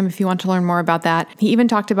Instagram if you want to learn more about that. He even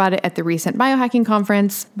talked about it at the recent biohacking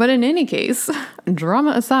conference. But in any case,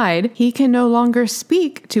 drama aside, he can no longer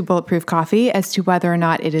speak to Bulletproof Coffee as to whether or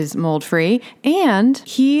not it is mold-free, and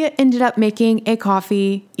he ended up making a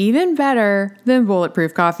coffee even better than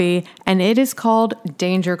Bulletproof Coffee, and it is called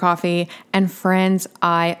Danger Coffee. And friends,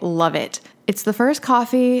 I love it. It's the first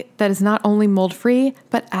coffee that is not only mold-free,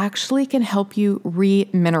 but actually can help you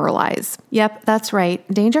re-mineralize. Yep, that's right.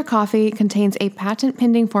 Danger Coffee contains a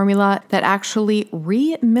patent-pending formula that actually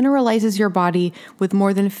re-mineralizes your body with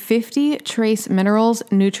more than 50 trace minerals,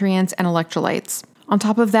 nutrients, and electrolytes. On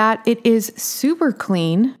top of that, it is super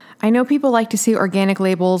clean. I know people like to see organic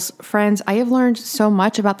labels. Friends, I have learned so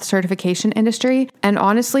much about the certification industry, and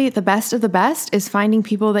honestly, the best of the best is finding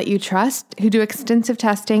people that you trust who do extensive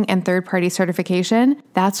testing and third-party certification.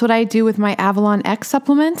 That's what I do with my Avalon X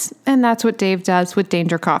supplements, and that's what Dave does with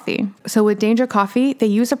Danger Coffee. So with Danger Coffee, they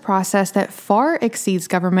use a process that far exceeds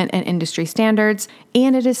government and industry standards,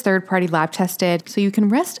 and it is third-party lab tested, so you can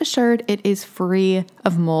rest assured it is free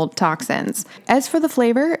of mold toxins. As for the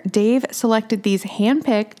flavor, Dave selected these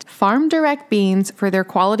hand-picked farm direct beans for their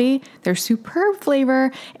quality, their superb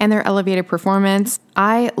flavor, and their elevated performance.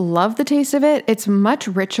 I love the taste of it. It's much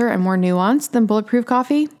richer and more nuanced than Bulletproof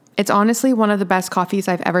Coffee. It's honestly one of the best coffees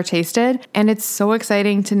I've ever tasted, and it's so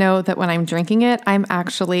exciting to know that when I'm drinking it, I'm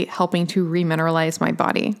actually helping to remineralize my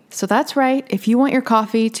body. So that's right, if you want your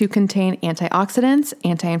coffee to contain antioxidants,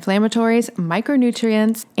 anti-inflammatories,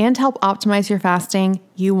 micronutrients, and help optimize your fasting,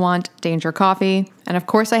 you want Danger Coffee. And of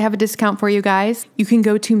course, I have a discount for you guys. You can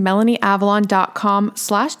go to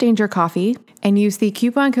melanieavalon.com/dangercoffee and use the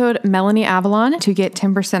coupon code MelanieAvalon to get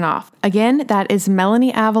 10% off. Again, that is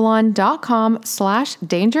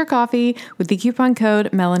melanieavalon.com/dangercoffee with the coupon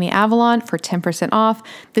code MelanieAvalon for 10% off.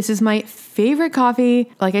 This is my favorite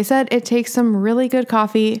coffee. Like I said, it takes some really good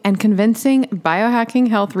coffee and convincing biohacking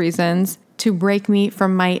health reasons to break me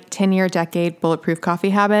from my 10-year decade bulletproof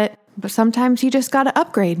coffee habit. But sometimes you just gotta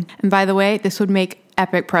upgrade. And by the way, this would make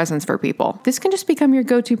epic presents for people. This can just become your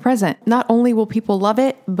go-to present. Not only will people love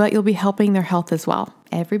it, but you'll be helping their health as well.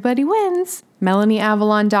 Everybody wins.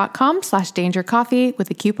 melanieavalon.com/dangercoffee with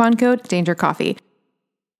the coupon code dangercoffee.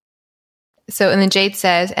 So, and then Jade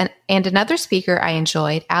says, and another speaker I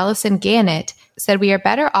enjoyed, Allison Gannett, said we are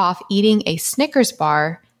better off eating a Snickers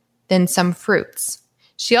bar than some fruits.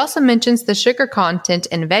 She also mentions the sugar content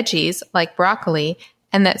in veggies like broccoli,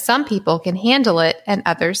 and that some people can handle it and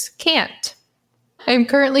others can't. I'm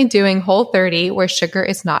currently doing Whole30 where sugar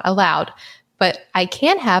is not allowed, but I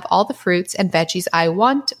can have all the fruits and veggies I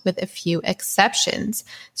want with a few exceptions.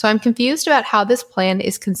 So I'm confused about how this plan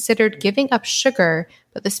is considered giving up sugar,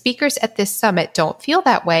 but the speakers at this summit don't feel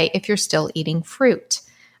that way if you're still eating fruit.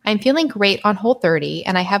 I'm feeling great on Whole30,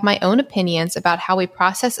 and I have my own opinions about how we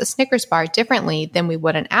process a Snickers bar differently than we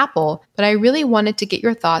would an apple, but I really wanted to get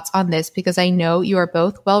your thoughts on this because I know you are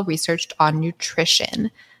both well-researched on nutrition.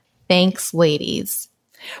 Thanks, ladies.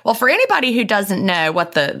 Well, for anybody who doesn't know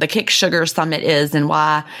what the Kick Sugar Summit is and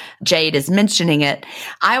why Jade is mentioning it,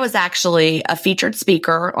 I was actually a featured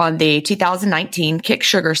speaker on the 2019 Kick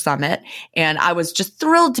Sugar Summit, and I was just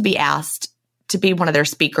thrilled to be asked to be one of their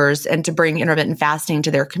speakers and to bring intermittent fasting to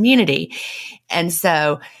their community. And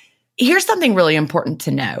so here's something really important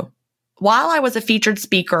to know. While I was a featured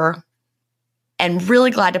speaker and really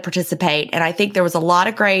glad to participate, and I think there was a lot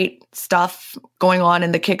of great stuff going on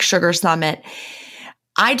in the Kick Sugar Summit,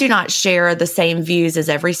 I do not share the same views as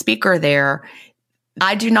every speaker there.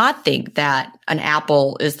 I do not think that an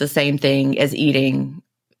apple is the same thing as eating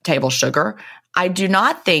table sugar. I do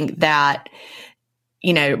not think that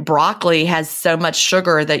broccoli has so much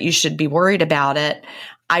sugar that you should be worried about it.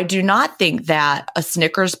 I do not think that a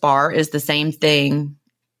Snickers bar is the same thing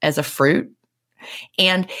as a fruit.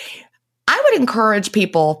 And I would encourage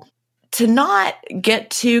people to not get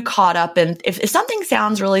too caught up in, if something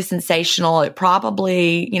sounds really sensational, it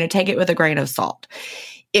probably, take it with a grain of salt.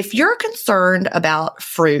 If you're concerned about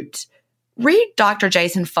fruit, read Dr.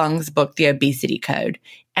 Jason Fung's book, The Obesity Code.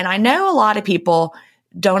 And I know a lot of people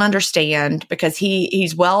don't understand because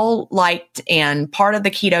he's well liked and part of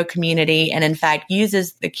the keto community, and in fact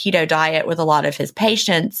uses the keto diet with a lot of his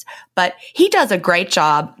patients. But he does a great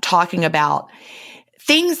job talking about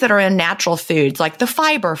things that are in natural foods, like the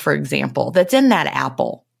fiber, for example, that's in that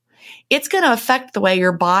apple. It's going to affect the way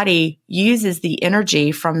your body uses the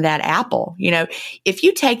energy from that apple. If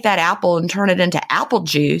you take that apple and turn it into apple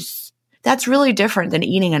juice, that's really different than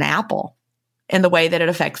eating an apple in the way that it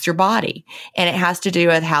affects your body. And it has to do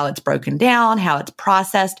with how it's broken down, how it's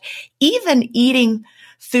processed, even eating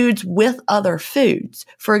foods with other foods.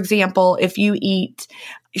 For example, if you eat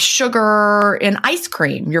sugar in ice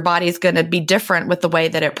cream, your body is going to be different with the way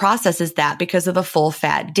that it processes that because of the full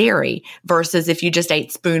fat dairy versus if you just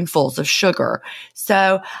ate spoonfuls of sugar.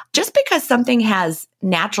 So just because something has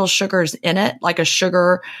natural sugars in it, like a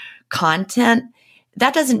sugar content,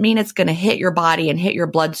 that doesn't mean it's going to hit your body and hit your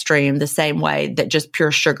bloodstream the same way that just pure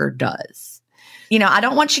sugar does. I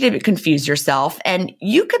don't want you to confuse yourself. And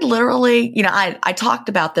you could literally, I talked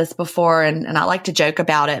about this before and I like to joke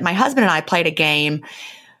about it. My husband and I played a game,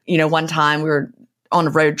 one time we were on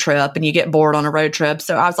a road trip and you get bored on a road trip.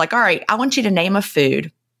 So I was like, all right, I want you to name a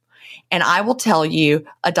food and I will tell you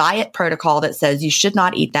a diet protocol that says you should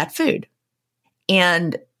not eat that food.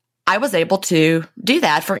 And I was able to do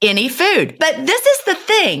that for any food. But this is the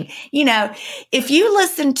thing, if you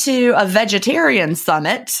listen to a vegetarian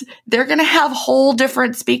summit, they're going to have whole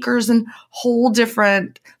different speakers and whole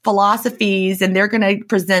different philosophies, and they're going to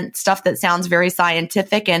present stuff that sounds very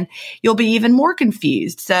scientific, and you'll be even more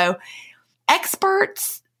confused. So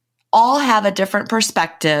experts all have a different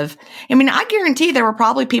perspective. I guarantee there were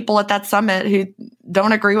probably people at that summit who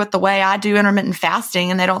don't agree with the way I do intermittent fasting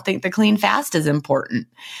and they don't think the clean fast is important.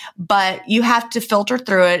 But you have to filter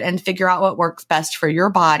through it and figure out what works best for your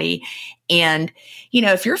body. And,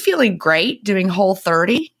 if you're feeling great doing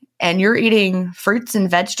Whole30 and you're eating fruits and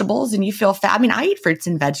vegetables and you feel fat. I mean, I eat fruits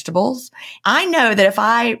and vegetables. I know that if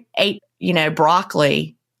I ate,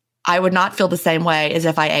 broccoli, I would not feel the same way as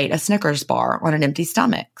if I ate a Snickers bar on an empty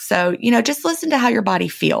stomach. So, just listen to how your body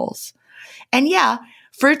feels. And yeah,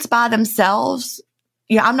 fruits by themselves,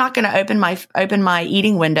 I'm not going to open my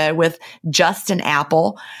eating window with just an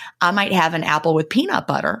apple. I might have an apple with peanut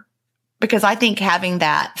butter because I think having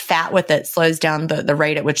that fat with it slows down the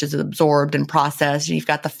rate at which it's absorbed and processed. You've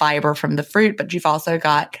got the fiber from the fruit, but you've also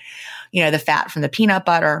got, the fat from the peanut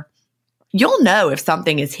butter. You'll know if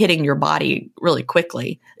something is hitting your body really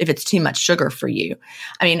quickly, if it's too much sugar for you.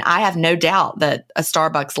 I mean, I have no doubt that a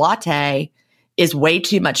Starbucks latte is way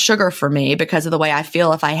too much sugar for me because of the way I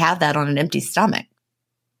feel if I have that on an empty stomach.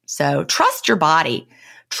 So trust your body.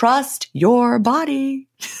 Trust your body.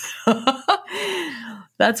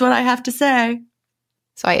 That's what I have to say.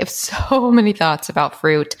 So I have so many thoughts about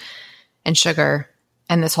fruit and sugar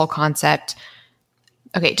and this whole concept.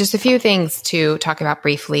 Okay, just a few things to talk about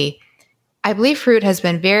briefly. I believe fruit has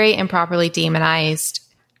been very improperly demonized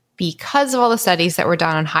because of all the studies that were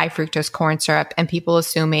done on high fructose corn syrup and people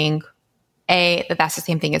assuming, A, that that's the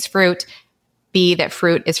same thing as fruit, B, that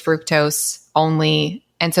fruit is fructose only,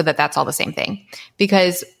 and so that's all the same thing.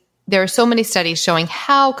 Because there are so many studies showing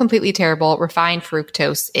how completely terrible refined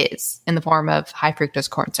fructose is in the form of high fructose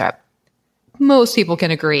corn syrup. Most people can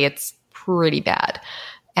agree it's pretty bad.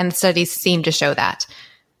 And the studies seem to show that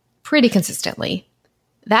pretty consistently.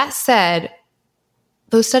 That said,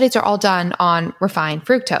 those studies are all done on refined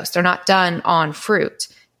fructose. They're not done on fruit.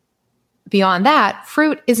 Beyond that,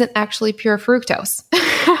 fruit isn't actually pure fructose.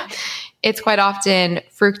 It's quite often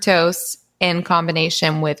fructose in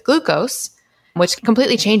combination with glucose, which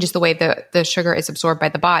completely changes the way the sugar is absorbed by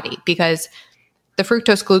the body because the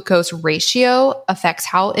fructose-glucose ratio affects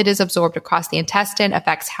how it is absorbed across the intestine,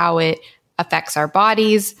 affects how it affects our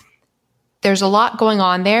bodies. There's a lot going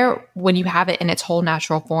on there when you have it in its whole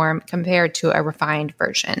natural form compared to a refined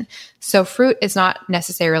version. So fruit is not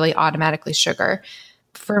necessarily automatically sugar.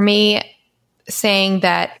 For me, saying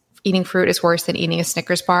that eating fruit is worse than eating a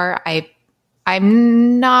Snickers bar,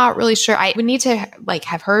 I'm not really sure. I would need to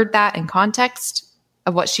have heard that in context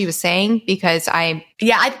of what she was saying because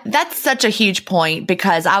that's such a huge point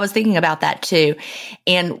because I was thinking about that too.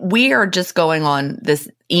 And we are just going on this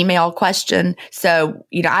email question. So,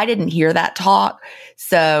 I didn't hear that talk.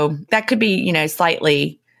 So that could be,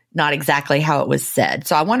 slightly not exactly how it was said.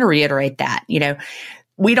 So I want to reiterate that,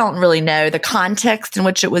 we don't really know the context in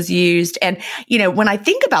which it was used. And, when I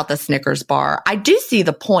think about the Snickers bar, I do see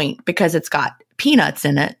the point because it's got peanuts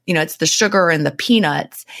in it. It's the sugar and the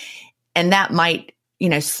peanuts. And that might,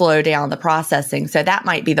 slow down the processing. So that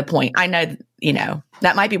might be the point. I know,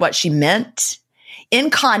 that might be what she meant. In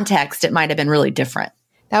context, it might have been really different.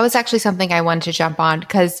 That was actually something I wanted to jump on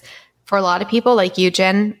because for a lot of people like you,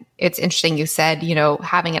 Jen, it's interesting you said,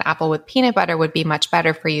 having an apple with peanut butter would be much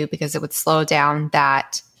better for you because it would slow down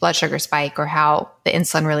that blood sugar spike or how the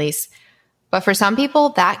insulin release. But for some people,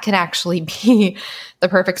 that can actually be the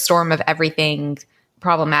perfect storm of everything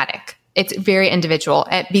problematic. It's very individual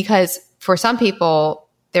because for some people,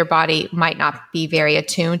 their body might not be very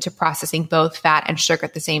attuned to processing both fat and sugar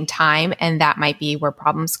at the same time. And that might be where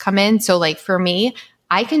problems come in. So for me,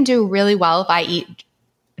 I can do really well if I eat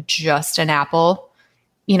just an apple,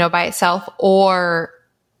 by itself, or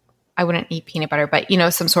I wouldn't eat peanut butter, but,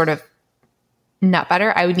 some sort of nut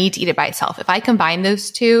butter, I would need to eat it by itself. If I combine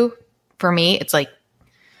those two, for me, it's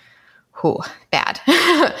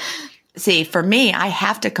bad. See, for me, I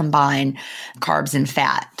have to combine carbs and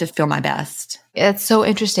fat to feel my best. It's so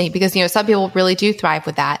interesting because, some people really do thrive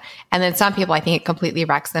with that. And then some people, I think it completely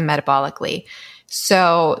wrecks them metabolically.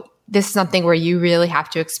 So this is something where you really have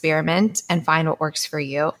to experiment and find what works for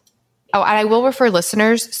you. Oh, and I will refer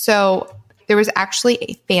listeners. So there was actually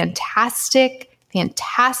a fantastic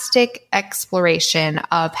exploration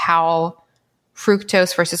of how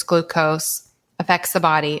fructose versus glucose affects the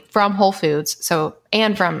body from whole foods.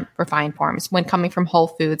 And from refined forms when coming from whole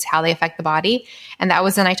foods, how they affect the body. And that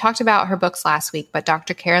was, and I talked about her books last week, but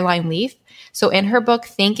Dr. Caroline Leaf. So in her book,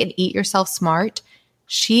 Think and Eat Yourself Smart,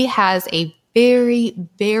 she has a very,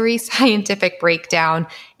 very scientific breakdown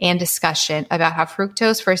and discussion about how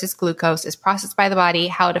fructose versus glucose is processed by the body,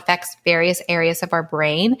 how it affects various areas of our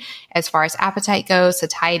brain as far as appetite goes,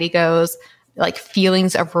 satiety goes,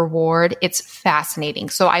 feelings of reward. It's fascinating.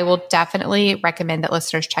 So I will definitely recommend that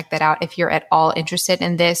listeners check that out if you're at all interested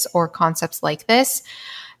in this or concepts like this.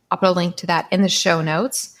 I'll put a link to that in the show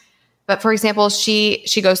notes. But for example, she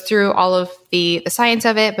goes through all of the science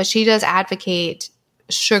of it, but she does advocate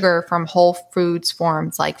sugar from whole foods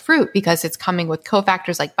forms like fruit because it's coming with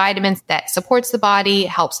cofactors like vitamins that supports the body,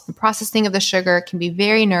 helps the processing of the sugar, can be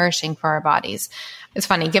very nourishing for our bodies. It's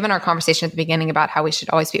funny, given our conversation at the beginning about how we should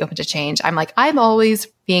always be open to change, I'm always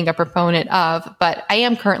being a proponent of, but I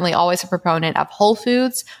am currently always a proponent of whole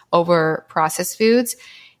foods over processed foods.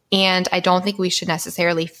 And I don't think we should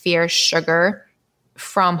necessarily fear sugar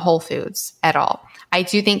from whole foods at all. I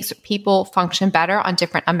do think people function better on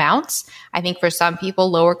different amounts. I think for some people,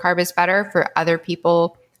 lower carb is better. For other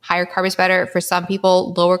people, higher carb is better. For some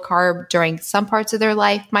people, lower carb during some parts of their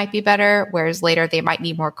life might be better, whereas later they might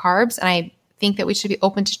need more carbs. And I think that we should be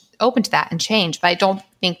open to that and change. But I don't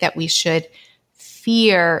think that we should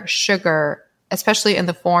fear sugar, especially in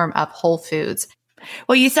the form of whole foods.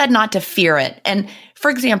 Well, you said not to fear it. And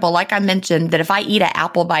for example, like I mentioned, that if I eat an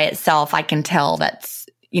apple by itself, I can tell that's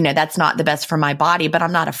not the best for my body, but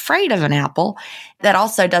I'm not afraid of an apple. That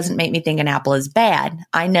also doesn't make me think an apple is bad.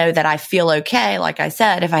 I know that I feel okay, like I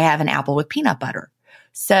said, if I have an apple with peanut butter.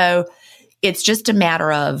 So it's just a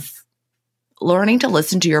matter of learning to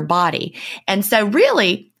listen to your body. And so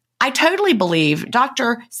really, I totally believe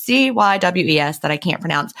Dr. Cywes, that I can't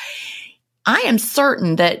pronounce. I am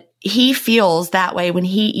certain that he feels that way when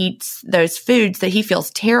he eats those foods, that he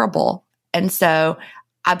feels terrible. And so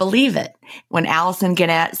I believe it. When Allison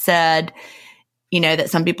Gannett said, that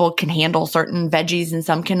some people can handle certain veggies and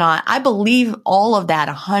some cannot, I believe all of that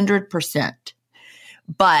 100%.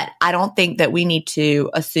 But I don't think that we need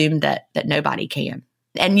to assume that nobody can.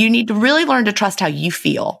 And you need to really learn to trust how you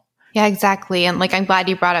feel. Yeah, exactly. And I'm glad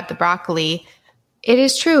you brought up the broccoli. It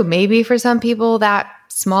is true. Maybe for some people, that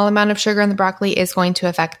small amount of sugar in the broccoli is going to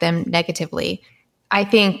affect them negatively. I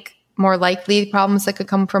think more likely problems that could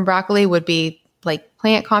come from broccoli would be like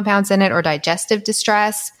plant compounds in it or digestive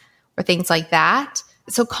distress or things like that.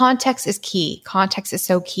 So context is key. Context is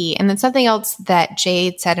so key. And then something else that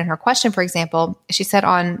Jade said in her question, for example, she said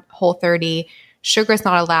on Whole30, sugar is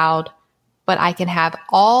not allowed, but I can have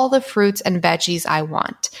all the fruits and veggies I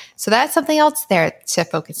want. So that's something else there to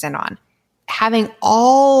focus in on. Having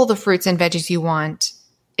all the fruits and veggies you want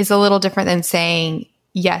is a little different than saying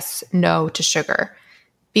yes, no to sugar.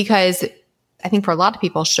 Because I think for a lot of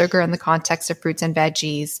people, sugar in the context of fruits and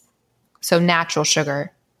veggies, so natural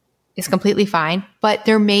sugar, is completely fine. But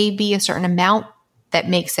there may be a certain amount that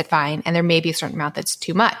makes it fine, and there may be a certain amount that's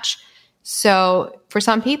too much. So for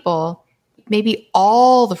some people, maybe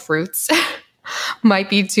all the fruits might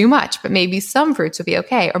be too much, but maybe some fruits would be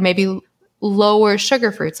okay. Or maybe lower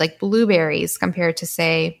sugar fruits like blueberries compared to,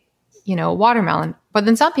 say, watermelon. But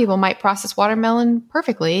then some people might process watermelon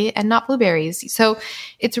perfectly and not blueberries. So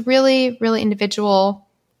it's really, really individual.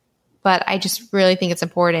 But I just really think it's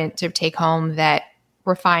important to take home that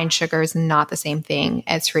refined sugar is not the same thing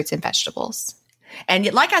as fruits and vegetables.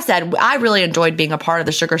 And like I said, I really enjoyed being a part of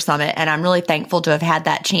the Sugar Summit, and I'm really thankful to have had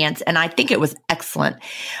that chance. And I think it was excellent.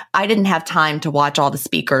 I didn't have time to watch all the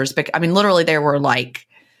speakers, but literally there were like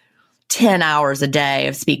 10 hours a day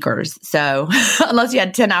of speakers. So unless you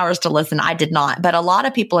had 10 hours to listen, I did not. But a lot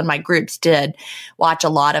of people in my groups did watch a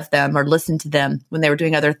lot of them or listen to them when they were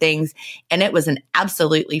doing other things. And it was an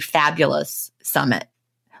absolutely fabulous summit.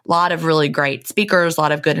 A lot of really great speakers, a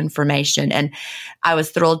lot of good information. And I was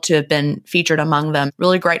thrilled to have been featured among them.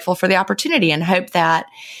 Really grateful for the opportunity and hope that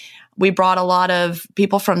we brought a lot of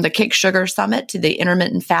people from the Kick Sugar Summit to the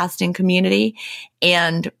intermittent fasting community.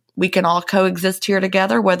 And we can all coexist here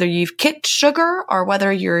together, whether you've kicked sugar or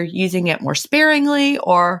whether you're using it more sparingly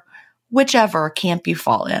or whichever camp you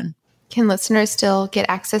fall in. Can listeners still get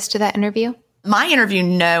access to that interview? My interview,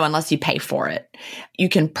 no, unless you pay for it. You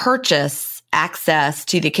can purchase access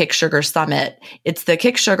to the Kick Sugar Summit. It's the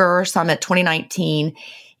Kick Sugar Summit 2019.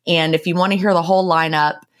 And if you want to hear the whole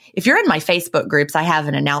lineup, if you're in my Facebook groups, I have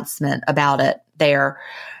an announcement about it there.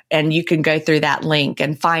 And you can go through that link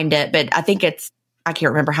and find it. But I think I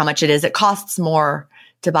can't remember how much it is. It costs more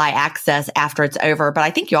to buy access after it's over. But I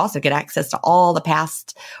think you also get access to all the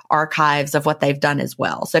past archives of what they've done as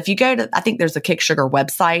well. So if you go to, I think there's a Kick Sugar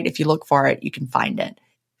website. If you look for it, you can find it.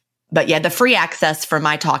 But yeah, the free access for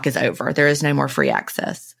my talk is over. There is no more free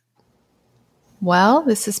access. Well,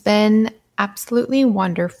 this has been absolutely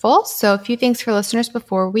wonderful. So a few things for listeners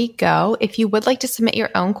before we go. If you would like to submit your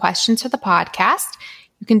own questions for the podcast,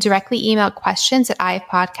 you can directly email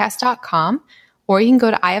questions@ifpodcast.com, or you can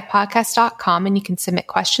go to ifpodcast.com and you can submit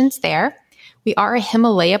questions there. We are a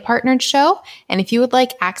Himalaya partnered show. And if you would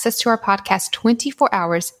like access to our podcast 24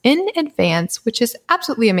 hours in advance, which is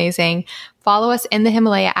absolutely amazing, follow us in the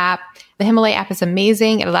Himalaya app. The Himalaya app is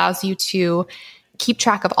amazing. It allows you to keep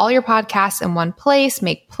track of all your podcasts in one place,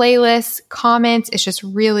 make playlists, comments. It's just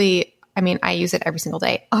really I use it every single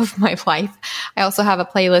day of my life. I also have a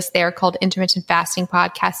playlist there called Intermittent Fasting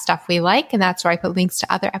Podcast Stuff We Like, and that's where I put links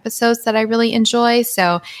to other episodes that I really enjoy.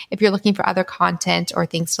 So if you're looking for other content or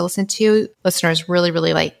things to listen to, listeners really,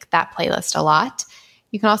 really like that playlist a lot.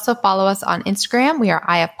 You can also follow us on Instagram. We are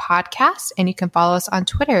IF Podcast, and you can follow us on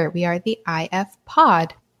Twitter. We are the IF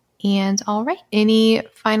Pod. And all right, any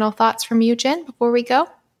final thoughts from you, Jen, before we go?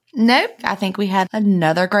 Nope. I think we had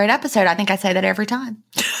another great episode. I think I say that every time.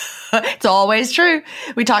 It's always true.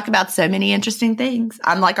 We talk about so many interesting things.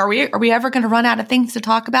 I'm like, are we ever going to run out of things to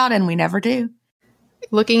talk about? And we never do.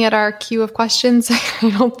 Looking at our queue of questions, I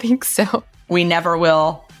don't think so. We never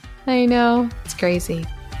will. I know. It's crazy.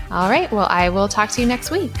 All right. Well, I will talk to you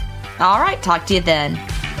next week. All right. Talk to you then.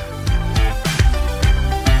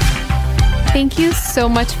 Thank you so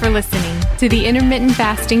much for listening to the Intermittent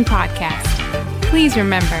Fasting Podcast. Please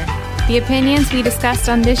remember, the opinions we discussed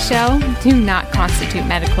on this show do not constitute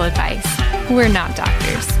medical advice. We're not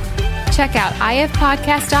doctors. Check out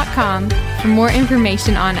ifpodcast.com for more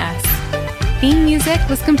information on us. Theme music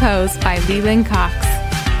was composed by Leland Cox.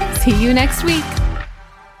 See you next week.